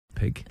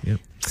pig. Yep.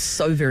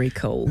 So very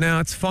cool. Now,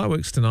 it's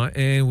fireworks tonight,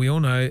 and we all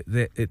know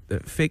that it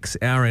affects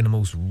our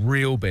animals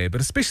real bad, but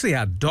especially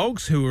our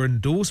dogs who are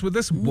indoors with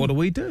us. What do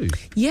we do?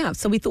 Yeah,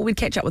 so we thought we'd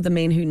catch up with a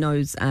man who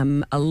knows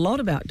a lot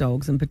about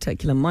dogs, in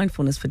particular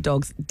mindfulness for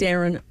dogs.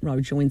 Darren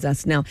Rowe joins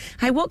us now.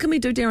 Hey, what can we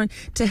do, Darren,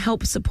 to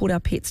help support our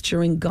pets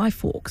during Guy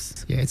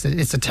Fawkes? Yeah,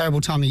 it's a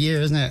terrible time of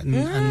year, isn't it?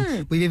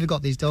 And we've either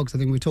got these dogs, I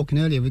think we were talking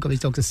earlier, we've got these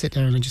dogs that sit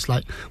there and just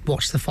like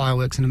watch the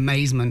fireworks in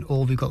amazement,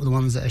 or we've got the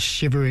ones that are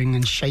shivering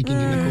and shaking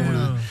in the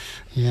corner.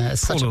 Yeah,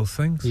 it's Poor little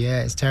things.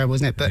 Yeah, it's terrible,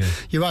 isn't it? But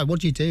you're right, what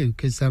do you do?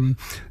 Because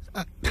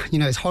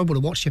it's horrible to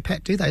watch your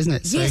pet do that, isn't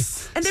it?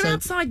 Yes, and they're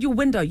outside your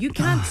window. You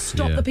can't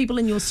stop the people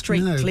in your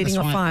street letting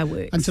off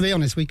fireworks. And to be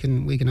honest, we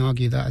can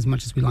argue that as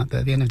much as we like,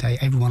 but at the end of the day,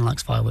 everyone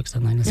likes fireworks,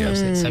 don't they? Let's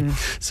face it.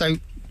 So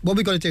what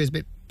we've got to do is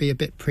be a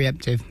bit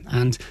preemptive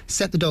and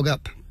set the dog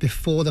up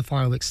before the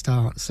fireworks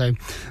start. So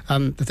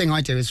the thing I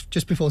do is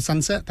just before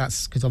sunset.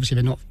 That's because obviously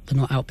they're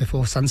not out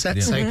before sunset.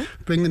 Yeah. So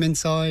bring them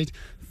inside.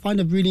 Find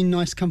a really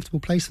nice, comfortable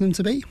place for them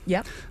to be.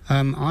 Yep.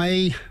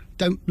 I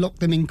don't lock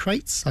them in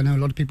crates. I know a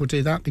lot of people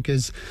do that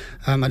because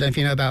I don't know if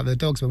you know about the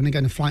dogs, but when they go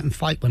into flight and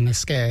fight when they're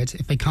scared,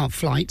 if they can't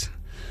flight,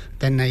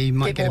 then they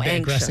might get a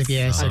bit aggressive.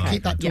 Yeah, so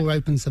keep that door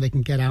open so they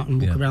can get out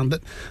and walk around.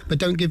 But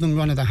don't give them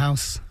run of the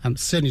house.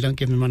 Certainly don't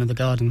give them run of the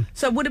garden.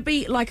 So would it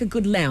be like a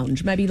good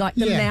lounge? Maybe like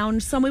the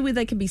lounge, somewhere where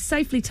they can be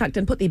safely tucked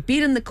in, put their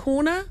bed in the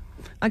corner?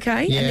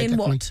 Okay, yeah, and then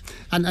definitely. what?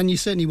 And you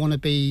certainly want to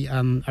be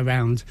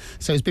around.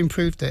 So it's been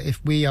proved that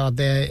if we are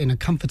there in a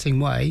comforting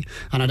way,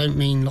 and I don't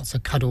mean lots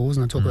of cuddles,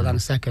 and I'll talk about that in a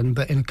second,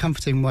 but in a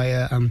comforting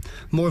way,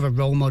 more of a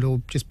role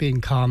model, just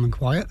being calm and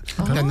quiet,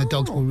 then the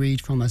dogs will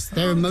read from us.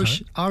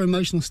 Our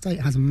emotional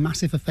state has a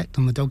massive effect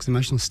on the dog's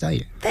emotional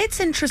state. That's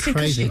interesting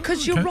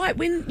because you're right.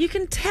 When you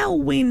can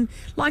tell when,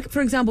 like,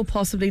 for example,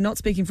 possibly, not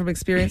speaking from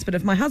experience, but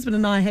if my husband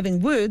and I are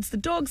having words, the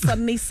dog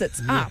suddenly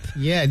sits up.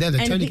 Yeah, they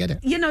totally get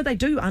it. They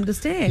do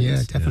understand.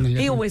 Yeah, definitely.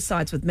 He always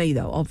sides with me,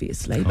 though,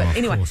 obviously. But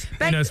anyway,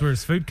 he knows where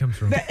his food comes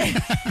from.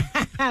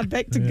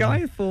 Back to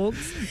Guy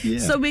Fawkes. Yeah.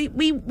 So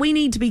we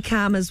need to be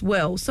calm as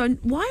well. So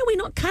why are we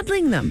not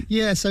cuddling them?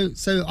 Yeah, so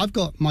I've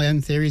got my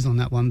own theories on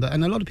that one,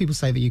 and a lot of people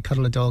say that you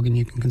cuddle a dog and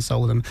you can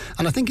console them.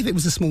 And I think if it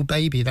was a small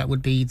baby, that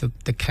would be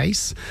the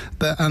case.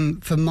 But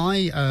for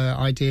my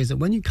ideas, that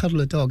when you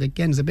cuddle a dog,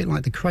 again, it's a bit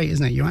like the crate,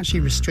 isn't it? You're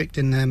actually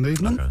restricting their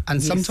movement. Okay.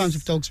 And sometimes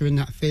if dogs are in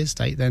that fear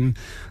state, then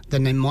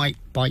they might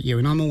bite you.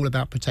 And I'm all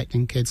about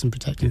protecting kids and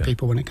protecting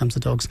people when it comes to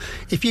dogs.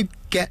 If you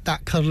get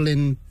that cuddle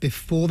in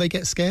before they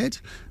get scared,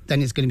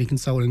 then it's going to be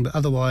consoling. But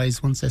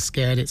otherwise, once they're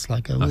scared, it's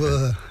like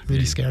a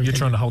really scary You're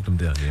trying to hold them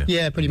down,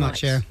 Yeah, pretty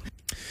much, yeah.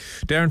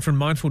 Darren from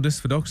Mindfulness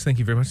for Dogs, thank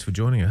you very much for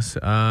joining us.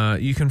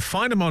 You can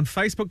find him on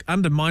Facebook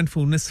under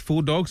Mindfulness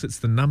for Dogs. It's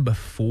the number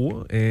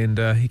 4,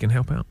 and he can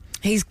help out.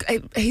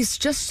 He's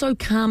just so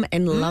calm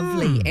and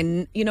lovely.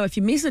 And, if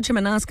you message him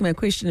and ask him a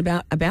question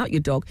about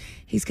your dog,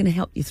 he's going to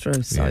help you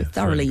through. So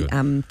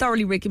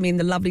thoroughly recommend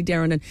the lovely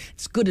Darren, and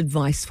it's good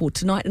advice for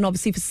tonight and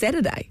obviously for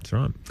Saturday. That's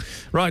right.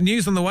 Right,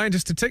 news on the way,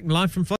 just a tick, live from